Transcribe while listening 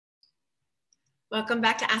Welcome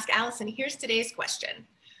back to Ask Allison. Here's today's question.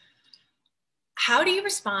 How do you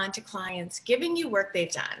respond to clients giving you work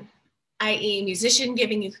they've done, i.e. musician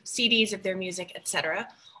giving you CDs of their music, etc.,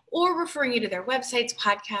 or referring you to their websites,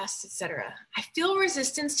 podcasts, etc.? I feel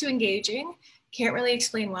resistance to engaging, can't really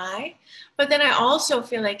explain why, but then I also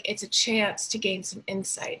feel like it's a chance to gain some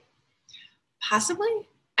insight. Possibly.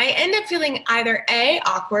 I end up feeling either A,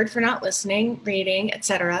 awkward for not listening, reading,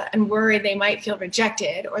 etc., and worry they might feel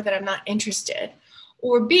rejected or that I'm not interested,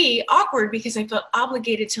 or B, awkward because I felt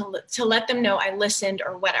obligated to let them know I listened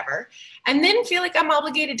or whatever, and then feel like I'm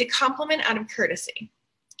obligated to compliment out of courtesy.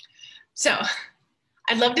 So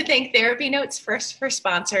I'd love to thank TherapyNotes first for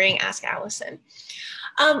sponsoring Ask Allison.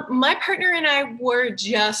 My partner and I were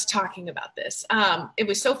just talking about this. It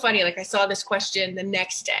was so funny. Like I saw this question the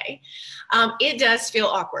next day. It does feel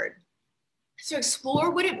awkward. So explore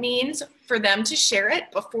what it means for them to share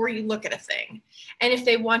it before you look at a thing. And if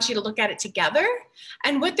they want you to look at it together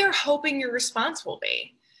and what they're hoping your response will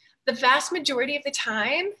be. The vast majority of the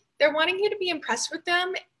time, they're wanting you to be impressed with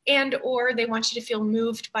them and or they want you to feel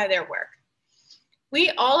moved by their work.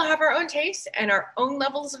 We all have our own tastes and our own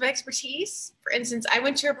levels of expertise. For instance, I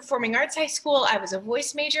went to a performing arts high school. I was a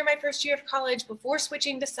voice major my first year of college. Before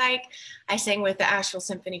switching to psych, I sang with the Asheville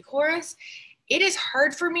Symphony Chorus. It is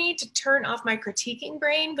hard for me to turn off my critiquing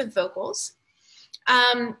brain with vocals.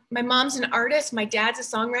 My mom's an artist. My dad's a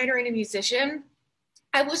songwriter and a musician.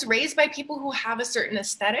 I was raised by people who have a certain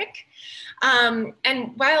aesthetic. And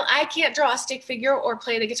while I can't draw a stick figure or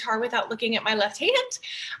play the guitar without looking at my left hand,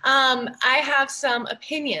 I have some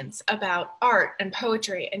opinions about art and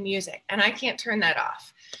poetry and music, and I can't turn that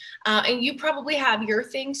off. And you probably have your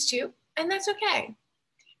things too, and that's okay.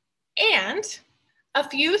 And a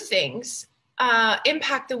few things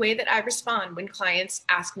impact the way that I respond when clients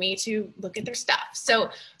ask me to look at their stuff.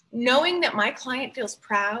 So knowing that my client feels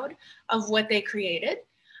proud of what they created,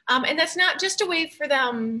 and that's not just a way for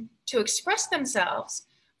them to express themselves,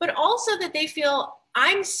 but also that they feel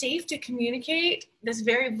I'm safe to communicate this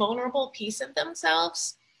very vulnerable piece of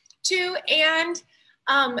themselves to, and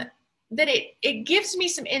that it gives me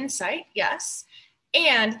some insight, yes,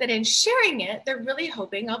 and that in sharing it, they're really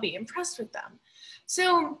hoping I'll be impressed with them.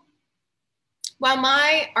 So while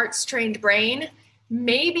my arts-trained brain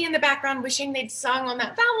may be in the background wishing they'd sung on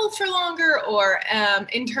that vowel for longer, or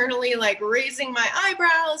internally like raising my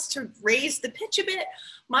eyebrows to raise the pitch a bit,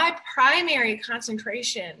 my primary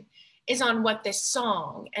concentration is on what this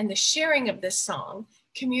song and the sharing of this song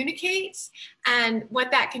communicates and what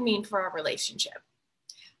that can mean for our relationship.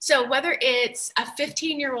 So whether it's a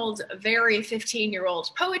 15-year-old, very 15-year-old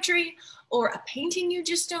poetry, or a painting you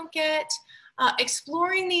just don't get,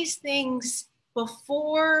 exploring these things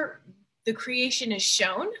before the creation is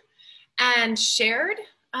shown and shared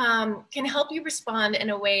can help you respond in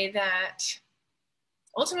a way that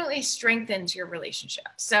ultimately strengthens your relationship.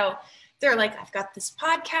 So they're like, I've got this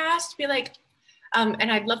podcast, be like, and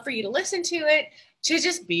I'd love for you to listen to it, to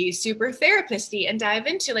just be super therapist-y and dive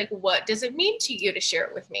into like, what does it mean to you to share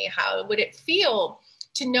it with me? How would it feel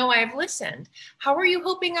to know I've listened? How are you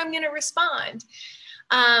hoping I'm going to respond?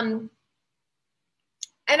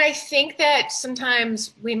 And I think that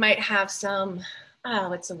sometimes we might have some,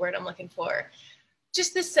 what's the word I'm looking for?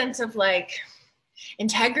 Just this sense of like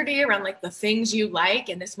integrity around like the things you like,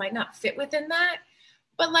 and this might not fit within that.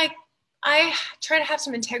 But like, I try to have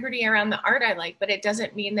some integrity around the art I like, but it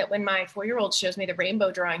doesn't mean that when my 4-year-old shows me the rainbow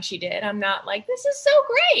drawing she did, I'm not like, this is so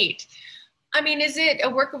great. I mean, is it a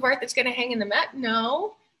work of art that's going to hang in the Met?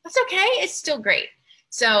 No, that's okay. It's still great.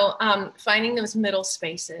 So finding those middle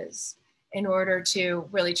spaces in order to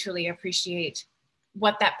really truly appreciate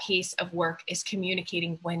what that piece of work is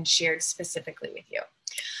communicating when shared specifically with you.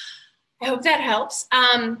 I hope that helps.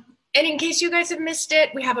 And in case you guys have missed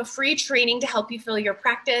it, we have a free training to help you fill your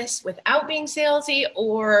practice without being salesy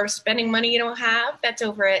or spending money you don't have. That's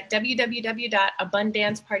over at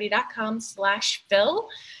www.abundanceparty.com/fill.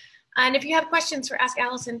 And if you have questions for Ask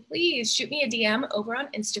Allison, please shoot me a DM over on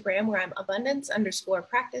Instagram where I'm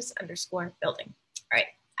abundance_practice_building. All right.